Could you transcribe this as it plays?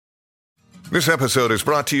This episode is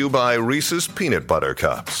brought to you by Reese's Peanut Butter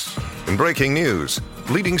Cups. In breaking news,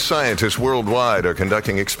 leading scientists worldwide are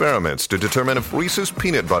conducting experiments to determine if Reese's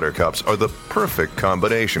Peanut Butter Cups are the perfect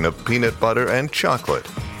combination of peanut butter and chocolate.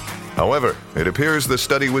 However, it appears the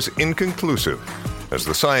study was inconclusive, as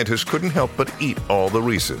the scientists couldn't help but eat all the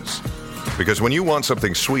Reese's. Because when you want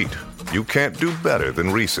something sweet, you can't do better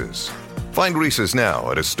than Reese's. Find Reese's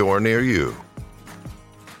now at a store near you.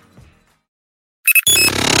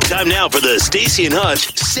 Time now for the Stacey and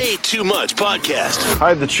Hutch Say Too Much podcast.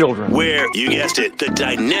 Hide the children. Where, you guessed it, the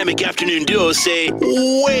dynamic afternoon duo say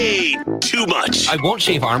way too much. I won't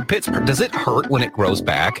shave armpits. Does it hurt when it grows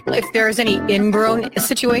back? If there's any ingrown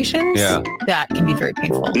situations, Yeah. that can be very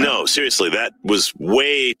painful. No, seriously, that was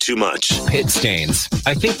way too much. Pit stains.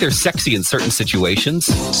 I think they're sexy in certain situations.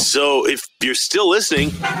 So if you're still listening,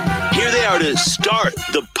 here they are to start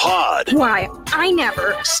the pod. Why, I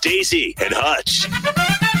never. Stacey and Hutch.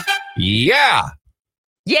 Yeah.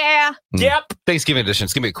 Yeah. Yep. Thanksgiving edition.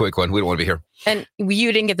 It's going to be a quick one. We don't want to be here. And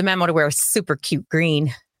you didn't get the memo to wear a super cute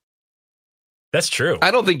green. That's true. I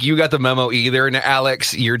don't think you got the memo either. And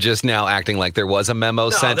Alex, you're just now acting like there was a memo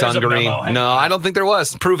sent on green. No, I don't think there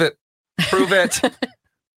was. Prove it. Prove it.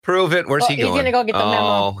 Prove it. Where's he going? He's going to go get the memo.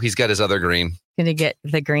 Oh, he's got his other green. Going to get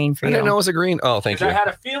the green for I you. didn't know it was a green. Oh, thank you. I had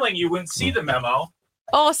a feeling you wouldn't see the memo.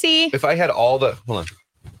 Oh, see? If I had all the... Hold on.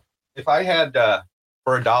 If I had...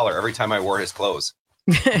 for $1 every time I wore his clothes.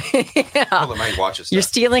 Yeah. Hold on, my watch is You're stuck.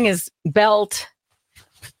 stealing his belt.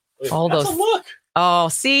 All That's those. a look. Oh,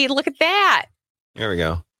 see? Look at that. There we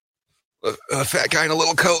go. A fat guy in a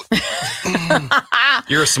little coat.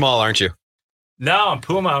 You're a small, aren't you? No, I'm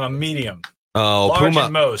Puma. I'm a medium. Oh, Large Puma.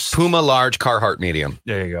 and most. Puma large, Carhartt medium.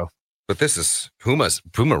 There you go. But this is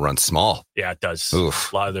Puma runs small. Yeah, it does.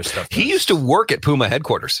 Oof. A lot of their stuff. He does. used to work at Puma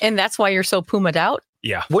headquarters. And that's why you're so Puma'd out?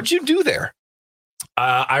 Yeah. What'd you do there?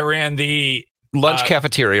 I ran the Lunch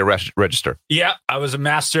cafeteria register. Yeah, I was a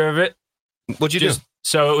master of it. What'd you do?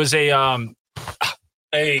 So it was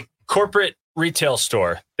a corporate retail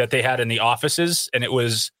store that they had in the offices, and it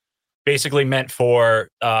was basically meant for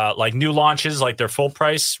like new launches, like their full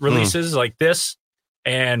price releases, like this.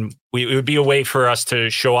 And it would be a way for us to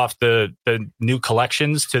show off the new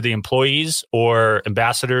collections to the employees or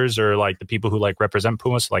ambassadors or like the people who like represent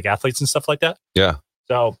Puma, so like athletes and stuff like that. Yeah.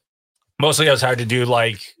 So mostly I was hired to do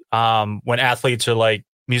like when athletes or like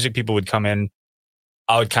music people would come in,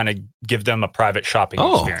 I would kind of give them a private shopping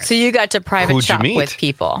experience. So you got to private Who'd you shop meet? with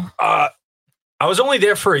people. I was only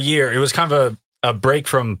there for a year. It was kind of a break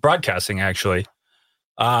from broadcasting, actually.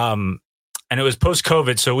 And it was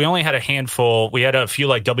post-COVID, so we only had a handful. We had a few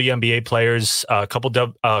like WNBA players, a couple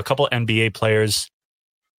NBA players.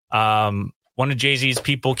 One of Jay-Z's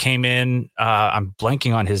people came in. I'm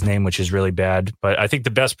blanking on his name, which is really bad. But I think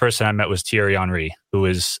the best person I met was Thierry Henry, who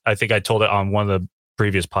is, I think I told it on one of the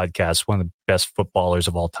previous podcasts, one of the best footballers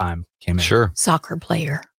of all time came in. Sure. Soccer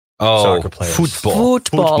player. Oh, Soccer players. football.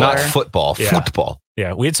 Footballer. Not football. Yeah. Football.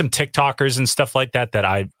 Yeah, we had some TikTokers and stuff like that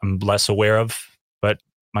I'm less aware of, but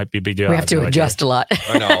might be a big deal. We have to adjust a lot.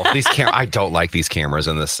 I know. I don't like these cameras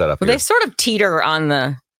in this setup. Well, here. they sort of teeter on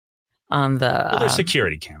the. Well, they're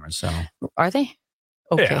security cameras, so Are they?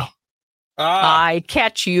 Okay. Yeah. I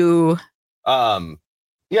catch you.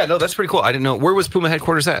 Yeah, no, that's pretty cool. I didn't know. Where was Puma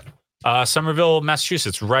headquarters at? Somerville,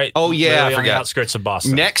 Massachusetts, right? Oh, yeah, I literally on the forgot. outskirts of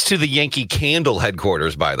Boston. Next to the Yankee Candle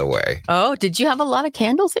headquarters, by the way. Oh, did you have a lot of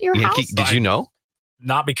candles at your Yankee, house? did you know?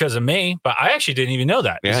 Not because of me, but I actually didn't even know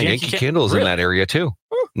that. Yeah, Is Yankee Candle's in Really? that area too.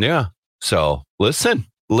 Yeah. So listen,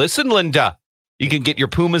 Linda. You can get your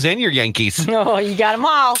Pumas and your Yankees. Oh, you got them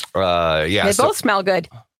all. Yeah. They both smell good.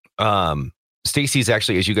 Stacy's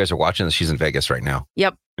actually, as you guys are watching this, she's in Vegas right now.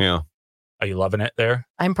 Yep. Yeah. Are you loving it there?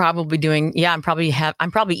 I'm probably doing. Yeah, I'm probably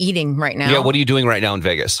eating right now. Yeah. What are you doing right now in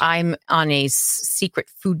Vegas? I'm on a secret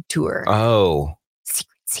food tour. Oh.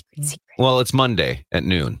 Secret. Well, it's Monday at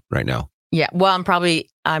noon right now. Yeah. Well, I'm probably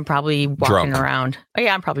walking Drunk. around. Oh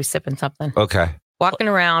yeah, I'm probably sipping something. Okay. Walking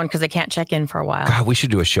around because I can't check in for a while. God, we should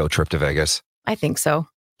do a show trip to Vegas. I think so.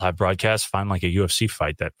 Live broadcast, find like a UFC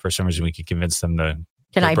fight that for some reason we could convince them to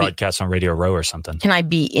Can I be? broadcast on Radio Row or something. Can I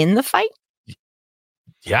be in the fight?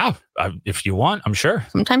 Yeah, if you want, I'm sure.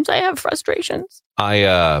 Sometimes I have frustrations.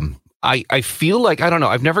 I feel like, I don't know.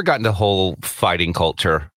 I've never gotten the whole fighting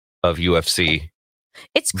culture of UFC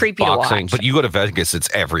It's creepy to boxing, watch. but you go to Vegas, it's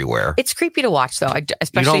everywhere. It's creepy to watch, though.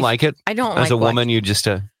 Especially You don't like it? I don't As like a woman, you just,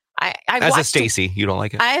 I've as a watched- Stacy, you don't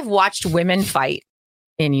like it? I've watched women fight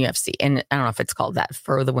in UFC, and I don't know if it's called that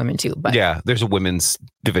for the women too, but Yeah, there's a women's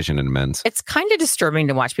division and men's. it's kind of disturbing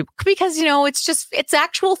to watch people because it's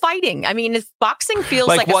actual fighting. I mean, boxing feels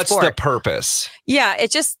like a what's sport. the purpose? Yeah,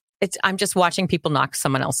 it just I'm just watching people knock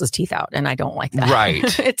someone else's teeth out, and I don't like that.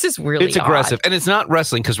 Right. It's just really It's aggressive. And it's not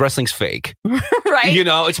wrestling because wrestling's fake. right? You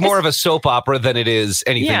know, it's more of a soap opera than it is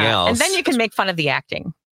anything else. And then you can make fun of the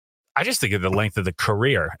acting. I just think of the length of the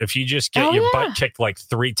career. If you just get your butt kicked like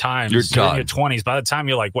 3 times, you're done. in your 20s. By the time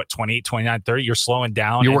you're like, 28, 29, 30, you're slowing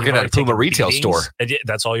down. You're working at a Puma retail store.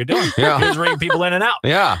 That's all you're doing. Yeah. You're just bringing people in and out.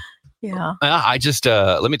 Yeah. Yeah. I just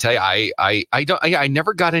let me tell you, I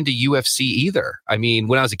never got into UFC either. I mean,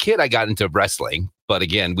 when I was a kid, I got into wrestling, but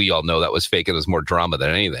again, we all know that was fake. It was more drama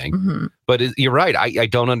than anything. Mm-hmm. But you're right. I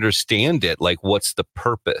don't understand it. Like, what's the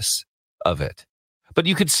purpose of it? But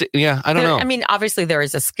you could say, I don't know. I mean, obviously there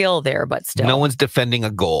is a skill there, but still, no one's defending a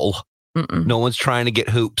goal. Mm-mm. No one's trying to get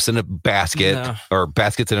hoops in a basket or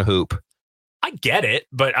baskets in a hoop. I get it,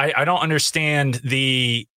 but I don't understand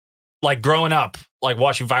the, like, growing up, like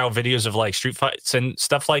watching viral videos of like street fights and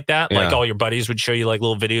stuff like that. Like all your buddies would show you like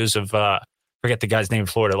little videos of, forget the guy's name in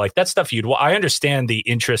Florida. Like that stuff I understand the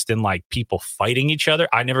interest in like people fighting each other.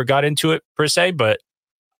 I never got into it per se, but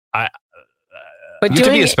but you have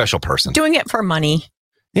to be a special person. Doing it for money.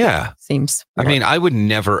 Yeah. Seems. I mean, I would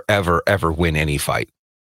never, ever, ever win any fight.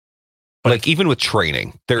 But like even with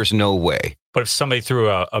training, there's no way. But if somebody threw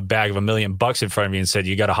a bag of $1 million in front of you and said,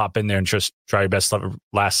 you got to hop in there and just try your best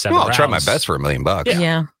last 7 rounds. I'll try my best for $1 million.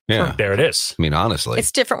 Yeah. Yeah. There it is. I mean, honestly.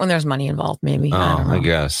 It's different when there's money involved, maybe. I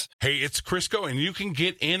guess. Hey, it's Crisco, and you can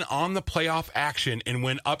get in on the playoff action and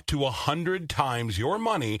win up to 100 times your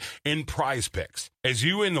money in Prize Picks. As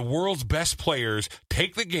you and the world's best players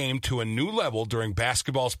take the game to a new level during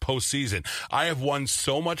basketball's postseason. I have won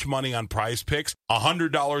so much money on Prize Picks,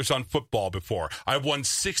 $100 on football before. I've won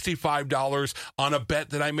 $65 on a bet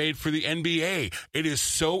that I made for the NBA. It is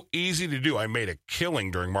so easy to do. I made a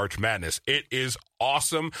killing during March Madness. It is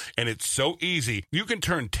awesome, and it's so easy. You can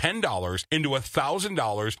turn $10 into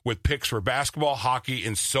 $1,000 with picks for basketball, hockey,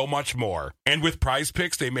 and so much more. And with Prize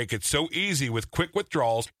Picks, they make it so easy with quick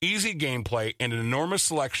withdrawals, easy gameplay, and an enormous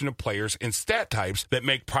selection of players and stat types that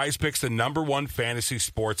make Prize Picks the #1 fantasy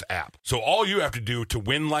sports app. So all you have to do to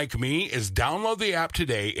win like me is download the app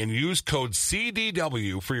today and use code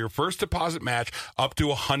CDW for your first deposit match up to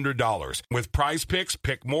 $100. With Prize Picks,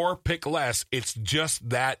 pick more, pick less. It's just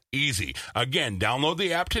that easy. Again, download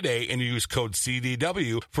the app today and use code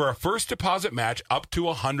CDW for a first deposit match up to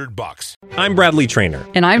 $100. I'm Bradley Trainer.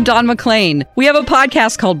 And I'm Don McClain. We have a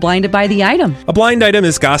podcast called Blinded by the Item. A blind item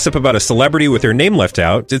is gossip about a celebrity with their name left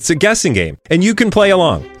out. It's a guessing game, and you can play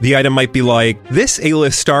along. The item might be like, this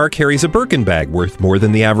A-list star carries a Birkin bag worth more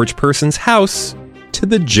than the average person's house to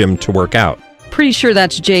the gym to work out. Pretty sure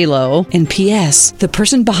that's J-Lo. And P.S. the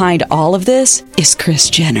person behind all of this is Kris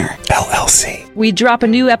Jenner, LLC. We drop a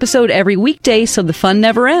new episode every weekday so the fun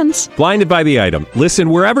never ends. Blinded by the Item. Listen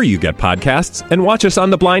wherever you get podcasts and watch us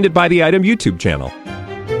on the Blinded by the Item YouTube channel.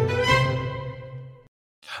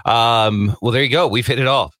 Well, there you go. We've hit it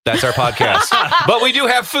all. That's our podcast. But we do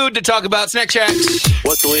have food to talk about. Snack Shack.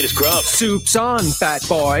 What's the latest grub? Soup's on, fat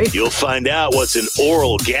boy. You'll find out what's an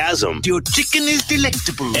oral gasm. Your chicken is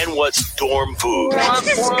delectable. And what's dorm food. That's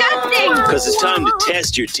disgusting. Because it's time to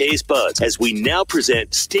test your taste buds as we now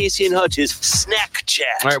present Stacey and Hutch's Snack Chat.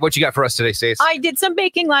 All right, what you got for us today, Stacey? I did some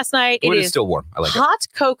baking last night. It is still warm. I like hot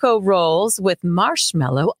cocoa rolls with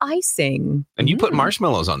marshmallow icing. And you put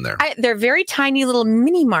marshmallows on there. They're very tiny little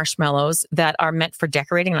mini marshmallows that are meant for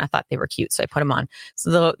decorating, and I thought they were cute, so I put them on.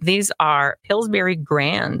 So these are Pillsbury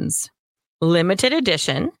Grands, limited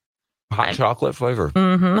edition. Hot chocolate flavor.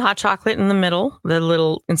 Mm-hmm, hot chocolate in the middle. The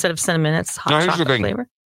little, instead of cinnamon, it's hot chocolate flavor.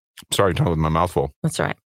 Sorry, talking with my mouth full. That's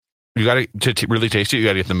right. You got to really taste it. You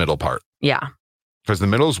got to get the middle part. Yeah. Because the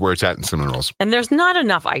middle is where it's at in cinnamon rolls. And there's not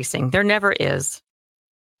enough icing. There never is.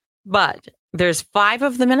 But there's 5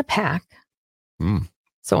 of them in a pack. Mm.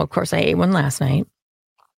 So, of course, I ate one last night.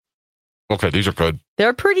 Okay, these are good.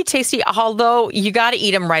 They're pretty tasty, although you got to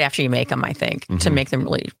eat them right after you make them, I think, to make them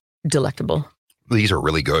really delectable. These are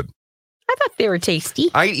really good. I thought they were tasty.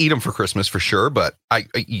 I eat them for Christmas for sure, but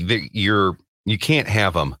you can't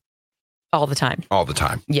have them all the time. All the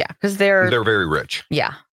time. Yeah, because they're very rich.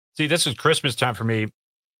 Yeah. See, this is Christmas time for me.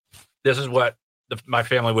 This is what my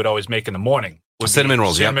family would always make in the morning. Cinnamon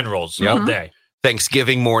rolls. Cinnamon rolls all day.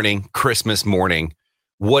 Thanksgiving morning, Christmas morning,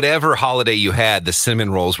 whatever holiday you had, the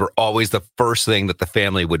cinnamon rolls were always the first thing that the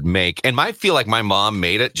family would make. And I feel like my mom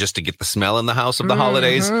made it just to get the smell in the house of the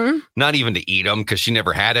holidays, not even to eat them because she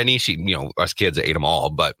never had any. She, us kids ate them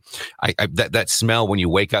all. But that smell when you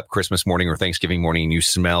wake up Christmas morning or Thanksgiving morning and you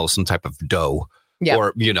smell some type of dough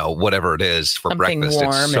or, whatever it is for something breakfast.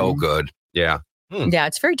 It's so good. Yeah. Yeah,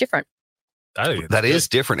 it's very different. That is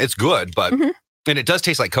different. It's good, but and it does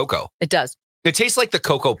taste like cocoa. It does. It tastes like the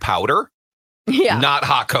cocoa powder. Yeah. not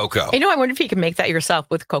hot cocoa. You know, I wonder if you can make that yourself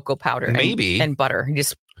with cocoa powder Maybe. and butter. You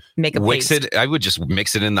just make a Mix paste. it. I would just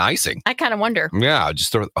mix it in the icing. I kind of wonder. Yeah, I'll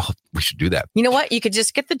just throw. Oh, we should do that. You know what? You could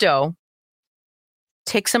just get the dough,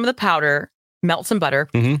 take some of the powder, melt some butter,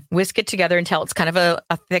 whisk it together until it's kind of a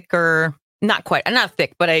thicker, not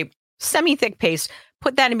thick, but a semi-thick paste.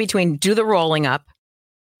 Put that in between, do the rolling up,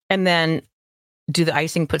 and then do the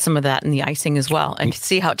icing, put some of that in the icing as well, and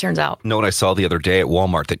see how it turns out. Know what I saw the other day at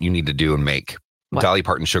Walmart that you need to do and make? What? Dolly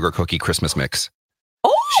Parton sugar cookie Christmas mix.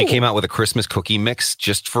 Oh! She came out with a Christmas cookie mix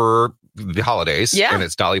just for the holidays. Yeah. And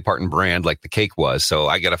it's Dolly Parton brand like the cake was. So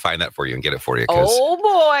I got to find that for you and get it for you. Oh,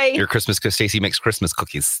 boy. Your Christmas, because Stacey makes Christmas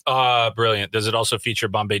cookies. Brilliant. Does it also feature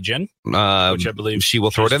Bombay Gin? Which I believe she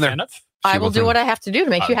will throw it in there. I will do what I have to do to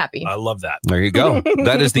make you happy. I love that. There you go.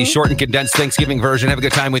 That is the short and condensed Thanksgiving version. Have a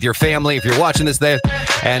good time with your family if you're watching this there.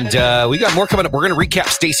 And we got more coming up. We're going to recap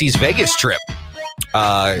Stacey's Vegas trip.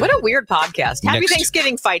 What a weird podcast. Happy next-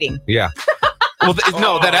 Thanksgiving fighting. Yeah. Well,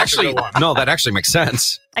 that actually makes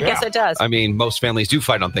sense. I guess it does. I mean, most families do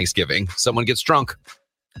fight on Thanksgiving. Someone gets drunk.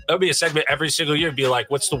 That would be a segment every single year. It'd be like,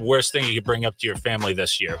 what's the worst thing you could bring up to your family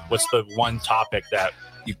this year? What's the one topic that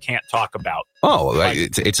you can't talk about? Oh,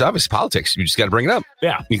 it's obviously politics. You just got to bring it up.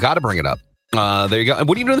 Yeah. You got to bring it up. There you go.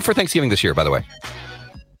 What are you doing for Thanksgiving this year, by the way?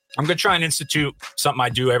 I'm going to try and institute something I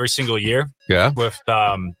do every single year. Yeah. With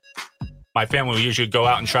my family, we usually go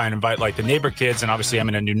out and try and invite like the neighbor kids. And obviously I'm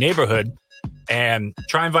in a new neighborhood and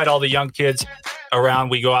try and invite all the young kids around.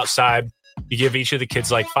 We go outside. You give each of the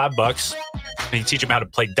kids like $5 and you teach them how to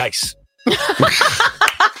play dice.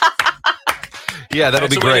 Yeah, that'll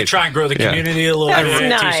be great. Try and grow the community a little bit.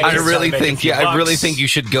 Nice. I really think you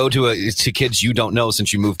should go to kids you don't know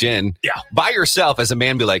since you moved in. Yeah. By yourself as a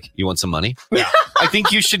man, be like, you want some money? Yeah. I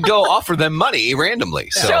think you should go offer them money randomly.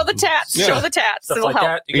 So. Show the tats. Yeah. Show the tats. Stuff It'll like help.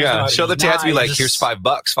 that. You guys know how to Show the use tats. Be like, knives. here's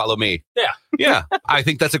 $5. Follow me. Yeah. Yeah. I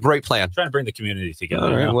think that's a great plan. Trying to bring the community together.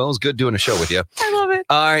 All right. Well, it's good doing a show with you. I love it.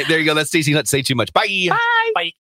 All right. There you go. That's Stacey. Let's say too much. Bye. Bye.